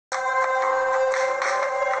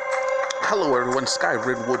Hello everyone, Sky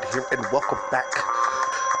Redwood here, and welcome back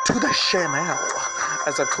to the channel.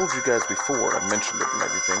 As I've told you guys before, I mentioned it and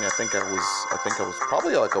everything. I think I was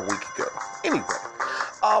probably like a week ago. Anyway,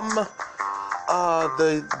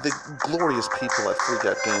 the glorious people at Freak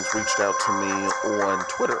Out Games reached out to me on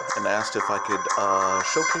Twitter and asked if I could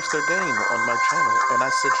showcase their game on my channel, and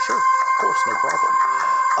I said sure, of course, no problem.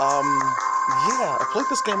 Yeah, I played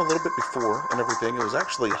this game a little bit before and everything. It was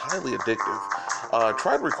actually highly addictive. I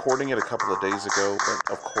tried recording it a couple of days ago,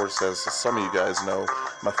 but of course, as some of you guys know,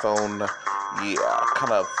 my phone,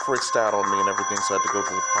 kind of fritzed out on me and everything, so I had to go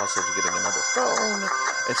through the process of getting another phone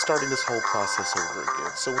and starting this whole process over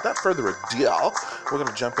again. So without further ado, we're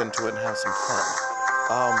going to jump into it and have some fun.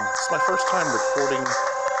 It's my first time recording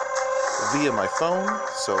via my phone,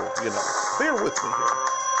 so, bear with me here.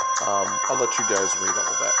 I'll let you guys read all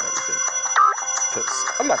of that and everything, because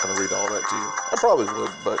I'm not going to read all that to you. I probably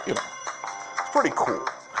would, but, it's pretty cool.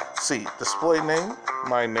 See, display name.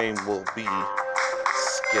 My name will be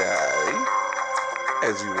Sky,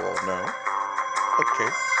 as you all know. Okay.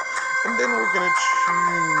 And then we're going to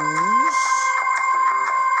choose...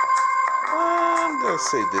 I'm going to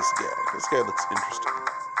say this guy. This guy looks interesting.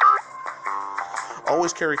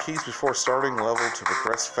 Always carry keys before starting level to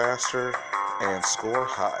progress faster and score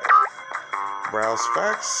high. Browse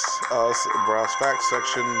facts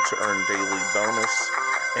section to earn daily bonus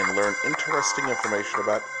and learn interesting information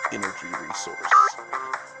about energy resource.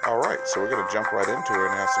 Alright, so we're going to jump right into it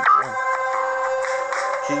and have some fun.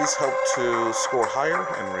 Keys help to score higher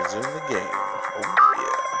and resume the game. Oh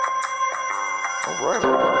yeah. Alright.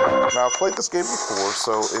 Now I've played this game before,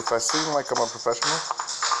 so if I seem like I'm a professional,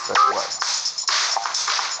 that's why.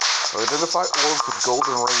 So identify orbs with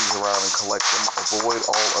golden rings around and collect them. Avoid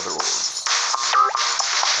all other orbs.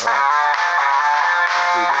 Alright.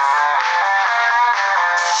 Let's do this.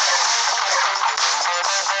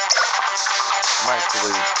 I'm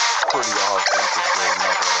actually pretty awesome at this game,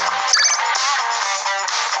 not gonna lie.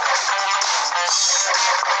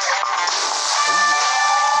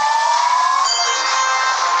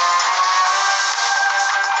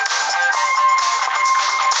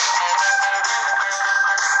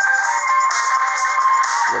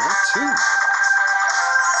 Level 2.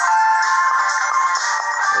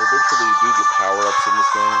 Eventually you do get power-ups in this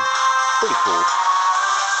game. Pretty cool.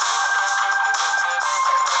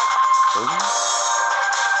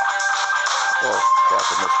 Oh, crap,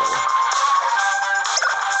 I missed that one.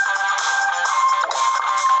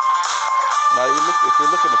 Now, if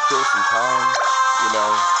you're looking to kill some time,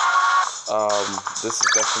 this is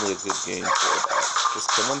definitely a good game for that. Just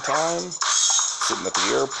killing time, sitting at the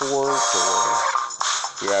airport, or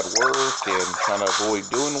if you're at work and trying to avoid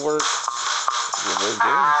doing work, it's one of those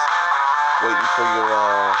games. Waiting for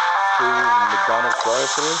your food and McDonald's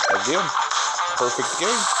drive-thru, again, perfect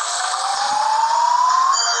game.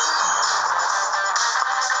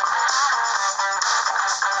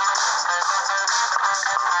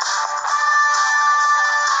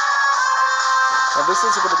 Now, this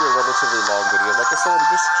isn't going to be a relatively long video. Like I said, I'm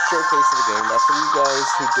just showcasing the game. Now, for you guys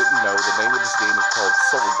who didn't know, the name of this game is called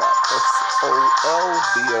Solbot.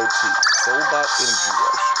 S-O-L-B-O-T. Solbot Energy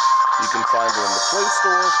Rush. You can find it on the Play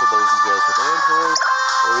Store for those of you guys with Android,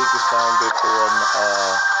 or you can find it on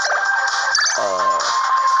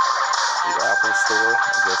the Apple Store.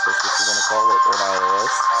 I guess that's what you want to call it, on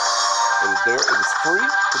iOS. It is there. It is free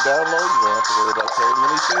to download. You don't have to worry about paying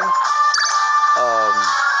anything.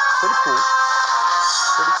 Pretty cool.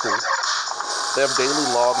 Pretty cool. They have daily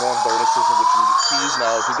log-on bonuses in which you can get keys.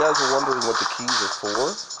 Now, if you guys are wondering what the keys are for,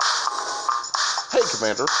 hey,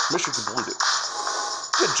 Commander, mission completed.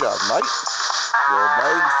 Good job, Knight. You're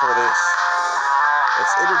made for this.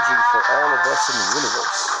 It's energy for all of us in the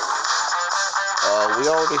universe. We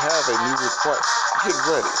already have a new request. Get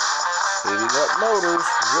ready. Heating up motors,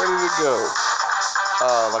 ready to go.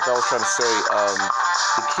 Like I was trying to say,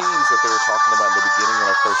 the keys that they were talking about in the beginning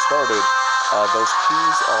when I first started, those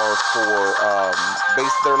keys are for,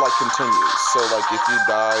 they're like continues. So like if you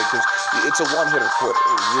die, because it's a one-hitter quitter.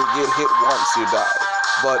 You get hit once, you die.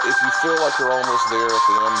 But if you feel like you're almost there at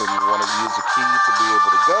the end and you want to use a key to be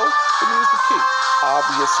able to go, then use the key.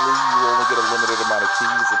 Obviously, you only get a limited amount of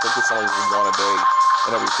keys. I think it's only one a day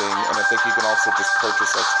and everything. And I think you can also just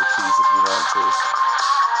purchase extra keys if you want to.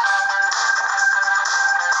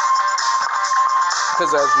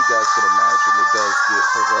 Because as you guys can imagine, it does get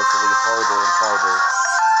progressively harder and harder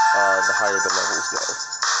the higher the levels go.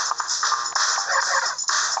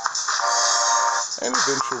 And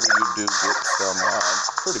eventually you do get some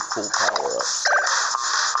pretty cool power-ups.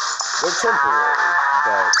 They're temporary,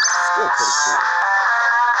 but still pretty cool.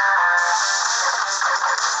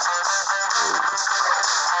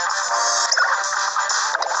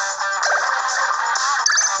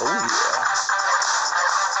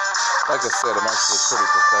 Like I said, I'm actually pretty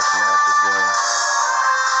professional at this game.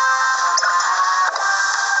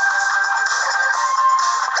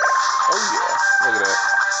 Oh yeah, look at that.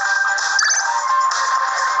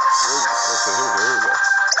 Whoa, okay, here we go.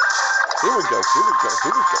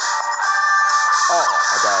 Oh,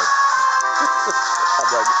 I died.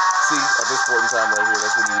 I'm like, see, at this point in time right here,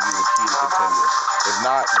 that's when you use a key to continue. If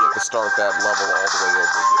not, you have to start that level all the way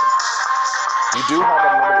over again. You do have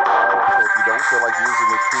unlimited power, so if you don't feel like using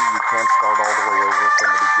a key, you can start all the way over from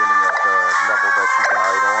the beginning of the level that you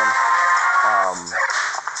died on.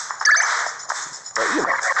 But you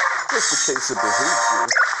know, just in case it behooves you,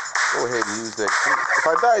 go ahead and use that key. If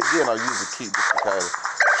I die again, I'll use a key just to kind of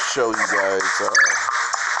show you guys what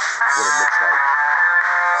it looks like.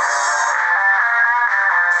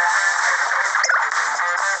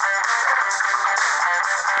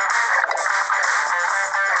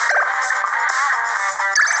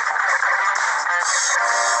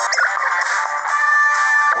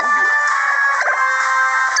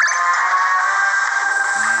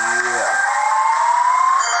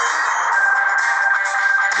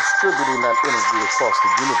 Distributing that energy across the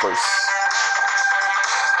universe.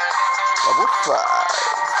 Level 5.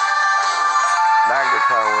 Magnet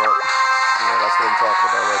power up. Yeah, that's what I'm talking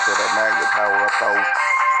about right there. That magnet power up, though.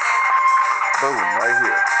 Boom, right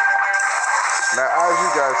here. Now, as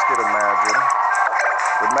you guys can imagine,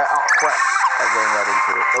 oh crap, I ran right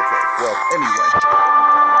into it. Okay, well, anyway.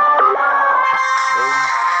 Boom,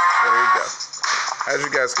 there you go. As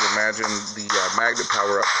you guys can imagine, the magnet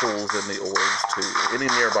power-up pulls in the orbs to any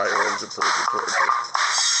nearby orbs, it pulls it towards you.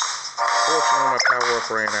 Fortunately, my power-up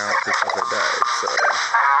ran out because I died, so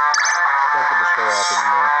don't get to show off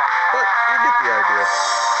anymore. But you get the idea.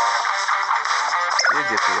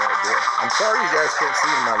 I'm sorry you guys can't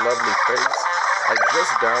see my lovely face. I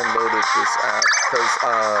just downloaded this app because,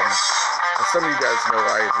 as some of you guys know,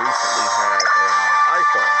 I recently had an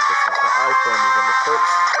iPhone. My iPhone is in the fix.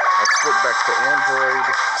 I flipped back to Android,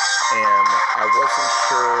 and I wasn't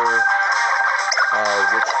sure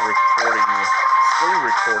which screen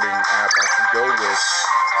recording app I should go with,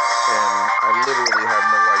 and I literally have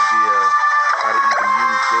no idea how to even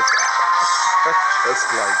use this app. Just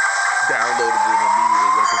like downloaded it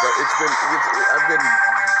immediately because I've been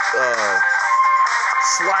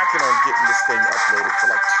slacking on getting this thing uploaded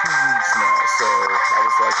for like 2 weeks now, so I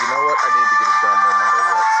was like, you know what, I need to get it done no matter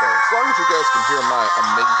what. So as long as you guys can hear my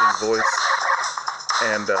amazing voice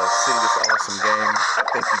and see this awesome game, I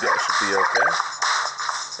think you guys should be okay,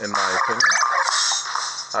 in my opinion.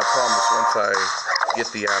 I promise once I get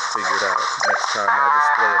the app figured out, next time I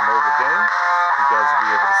display a mobile game, you guys will be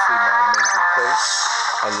able to see my amazing face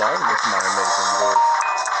along with my amazing voice.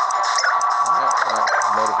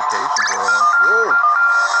 Notifications are on. Whoa!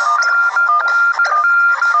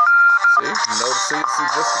 See,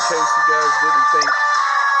 just in case you guys didn't think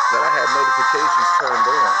that I had notifications turned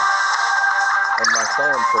on my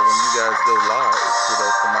phone for when you guys go live,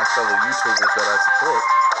 for my fellow YouTubers that I support.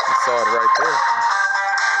 You saw it right there.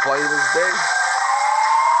 Plain as day.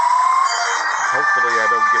 Hopefully I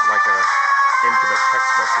don't get like a intimate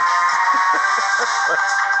text message.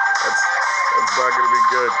 that's not gonna be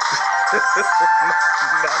good.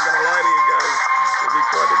 Not gonna lie to you guys. It'll be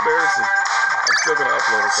quite embarrassing. I'm still gonna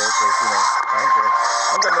upload it though, because I don't care.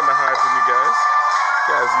 I'm got nothing to hide from you guys.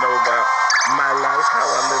 You guys know about my life, how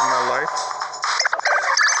I live my life.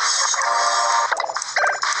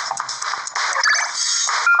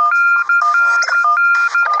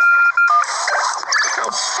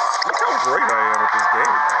 Look how great I am at this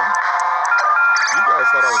game, man. You guys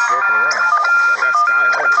thought I was joking around. Like, that Sky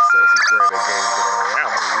always says he's great at games, but in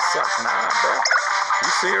reality, he sucks. Nah, bro. You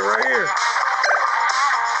see it right here.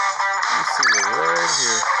 You see it right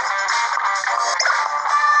here.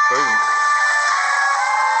 Boom.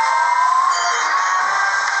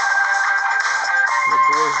 Your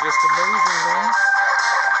boy's just amazing, man.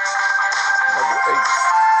 Level 8.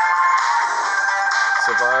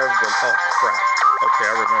 Survive the... Oh, crap. Okay,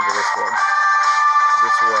 I remember this one.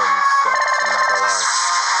 This one sucks. I'm not gonna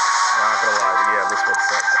lie. But yeah, this one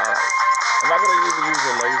sucks. Alright. I'm not gonna even use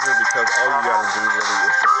a laser because all you gotta do really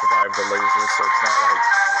is just survive the laser, so it's not like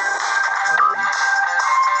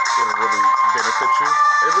it'll really benefit you.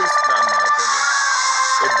 At least not in my opinion.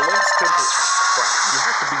 It blinks crap. You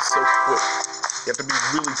have to be so quick. You have to be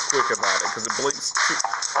really quick about it because it blinks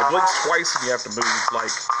twice and you have to move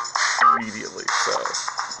like immediately. So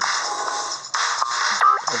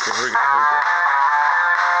okay, here we go.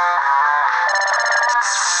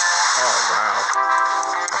 Oh wow.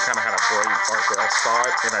 I kind of had a brain fart there. I saw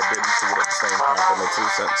it and I didn't see it at the same time. That makes no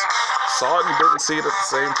sense. Saw it and didn't see it at the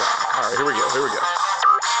same time. Alright, here we go.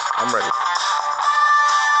 I'm ready.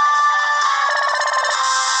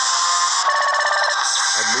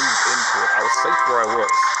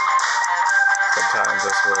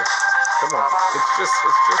 this way. Come on.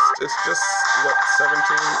 It's just, what, 17,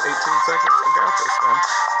 18 seconds? I got this, man.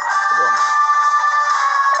 Come on.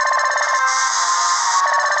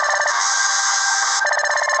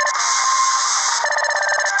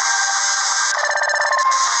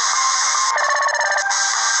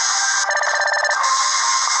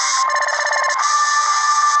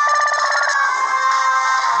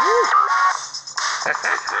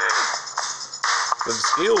 The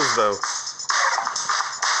skills, though.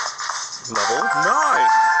 Level 9.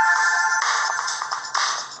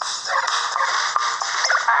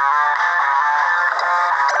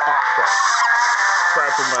 Oh, crap.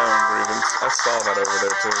 Crap with my own grievance. I saw that over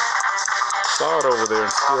there, too. Saw it over there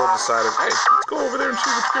and still decided, hey, let's go over there and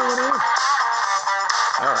see what's going on.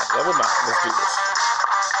 Alright, level 9. Let's do this.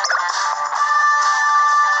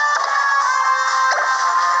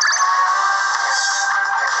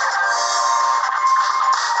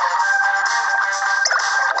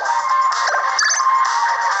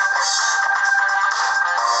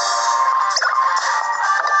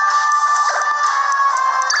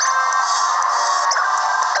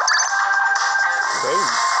 Boom.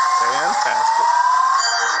 Fantastic.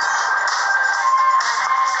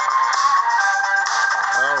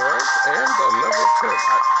 Alright, and a level 10.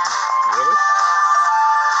 Really?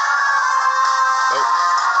 Nope.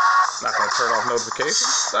 Not going to turn off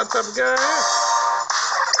notifications. That type of guy I am.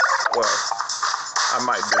 Well, I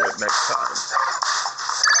might do it next time.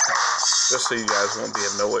 Just so you guys won't be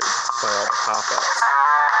annoyed by all the pop-ups.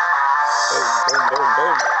 Boom, boom, boom,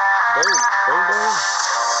 boom. Boom, boom, boom.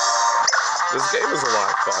 This game is a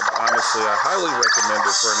lot of fun. Honestly, I highly recommend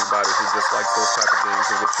it for anybody who just likes those type of games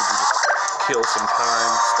in which you can just kill some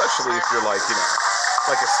time, especially if you're like, you know,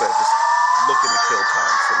 like I said, just looking to kill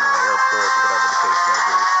time sitting in the airport, whatever the case may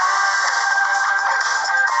be.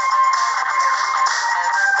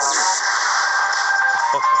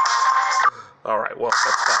 Alright, well,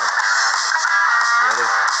 that's fine. Really?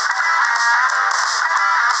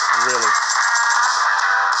 Really?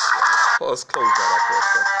 Well, let's close that up real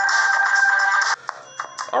quick.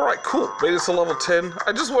 Alright, cool. Made it to level 10.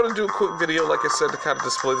 I just want to do a quick video, like I said, to kind of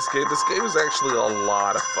display this game. This game is actually a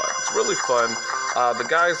lot of fun. It's really fun. The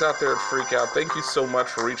guys out there at Freakout, thank you so much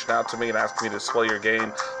for reaching out to me and asking me to display your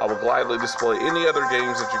game. I will gladly display any other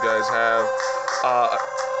games that you guys have.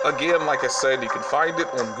 Again, like I said, you can find it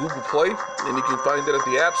on Google Play, and you can find it at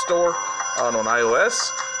the App Store on iOS.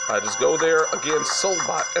 Just go there. Again,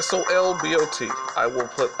 Solbot, S-O-L-B-O-T. I will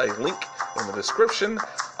put a link in the description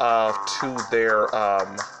to their, what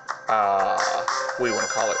do you want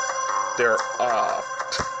to call it? Their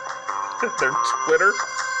Twitter,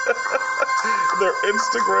 their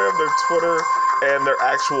Instagram, their Twitter, and their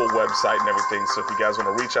actual website and everything. So if you guys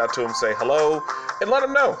want to reach out to them, say hello, and let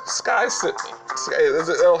them know Sky sent me.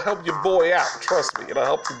 It'll help your boy out. Trust me, it'll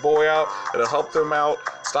help your boy out. It'll help them out.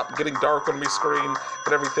 Stop getting dark on me screen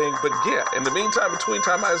and everything. But yeah, in the meantime, between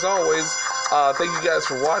time, as always, thank you guys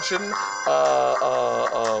for watching.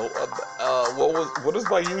 What is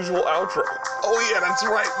my usual outro? Oh yeah, that's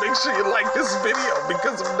right. Make sure you like this video,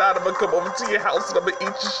 because if not, I'm gonna come over to your house and I'm gonna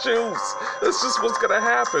eat your shoes. That's just what's gonna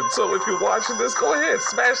happen. So if you're watching this, go ahead,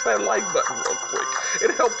 smash that like button real quick.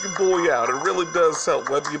 It helps your boy out. It really does help,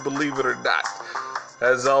 whether you believe it or not.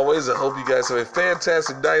 As always, I hope you guys have a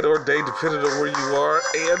fantastic night or day, depending on where you are,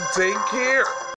 and take care.